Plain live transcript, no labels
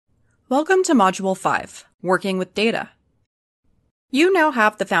Welcome to Module 5, Working with Data. You now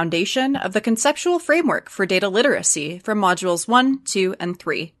have the foundation of the conceptual framework for data literacy from Modules 1, 2, and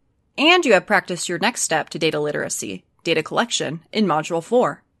 3, and you have practiced your next step to data literacy, data collection, in Module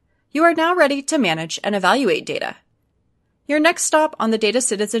 4. You are now ready to manage and evaluate data. Your next stop on the data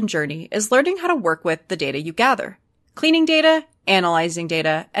citizen journey is learning how to work with the data you gather, cleaning data, analyzing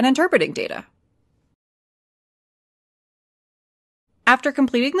data, and interpreting data. After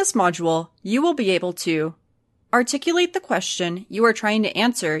completing this module, you will be able to articulate the question you are trying to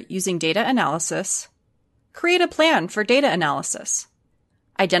answer using data analysis, create a plan for data analysis,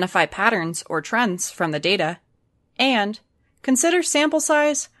 identify patterns or trends from the data, and consider sample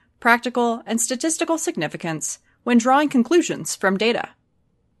size, practical, and statistical significance when drawing conclusions from data.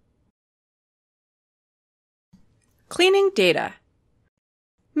 Cleaning data.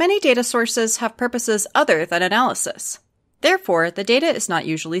 Many data sources have purposes other than analysis. Therefore, the data is not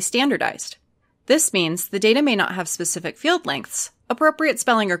usually standardized. This means the data may not have specific field lengths, appropriate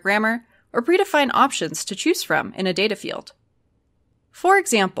spelling or grammar, or predefined options to choose from in a data field. For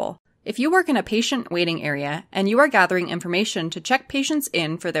example, if you work in a patient waiting area and you are gathering information to check patients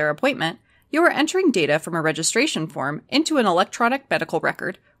in for their appointment, you are entering data from a registration form into an electronic medical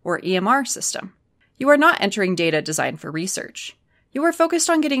record, or EMR system. You are not entering data designed for research. You are focused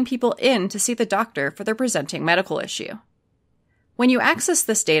on getting people in to see the doctor for their presenting medical issue. When you access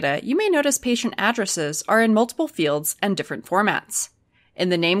this data, you may notice patient addresses are in multiple fields and different formats. In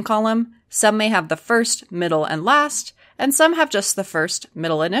the name column, some may have the first, middle, and last, and some have just the first,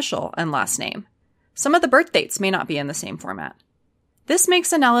 middle initial, and last name. Some of the birth dates may not be in the same format. This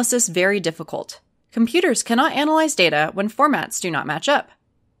makes analysis very difficult. Computers cannot analyze data when formats do not match up.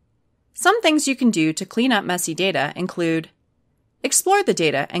 Some things you can do to clean up messy data include explore the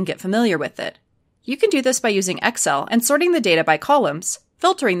data and get familiar with it. You can do this by using Excel and sorting the data by columns,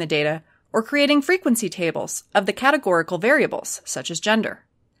 filtering the data, or creating frequency tables of the categorical variables, such as gender.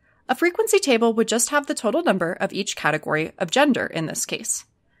 A frequency table would just have the total number of each category of gender in this case.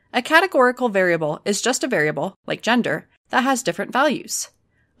 A categorical variable is just a variable, like gender, that has different values.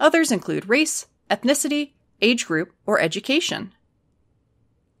 Others include race, ethnicity, age group, or education.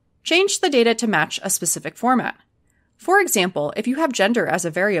 Change the data to match a specific format. For example, if you have gender as a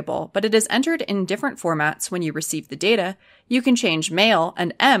variable, but it is entered in different formats when you receive the data, you can change male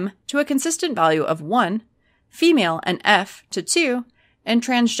and M to a consistent value of 1, female and F to 2, and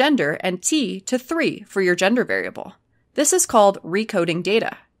transgender and T to 3 for your gender variable. This is called recoding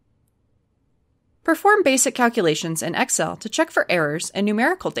data. Perform basic calculations in Excel to check for errors in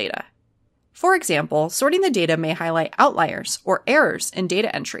numerical data. For example, sorting the data may highlight outliers or errors in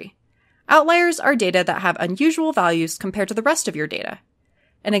data entry. Outliers are data that have unusual values compared to the rest of your data.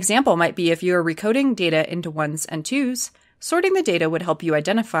 An example might be if you are recoding data into ones and twos, sorting the data would help you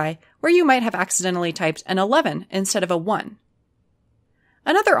identify where you might have accidentally typed an 11 instead of a 1.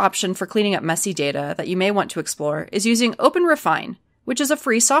 Another option for cleaning up messy data that you may want to explore is using OpenRefine, which is a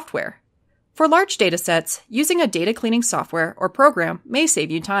free software. For large datasets, using a data cleaning software or program may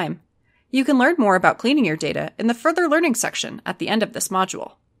save you time. You can learn more about cleaning your data in the Further Learning section at the end of this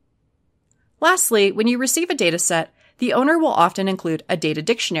module. Lastly, when you receive a dataset, the owner will often include a data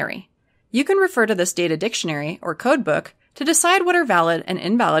dictionary. You can refer to this data dictionary or codebook to decide what are valid and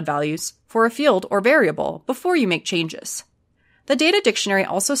invalid values for a field or variable before you make changes. The data dictionary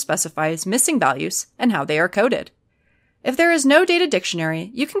also specifies missing values and how they are coded. If there is no data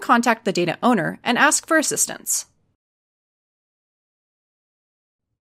dictionary, you can contact the data owner and ask for assistance.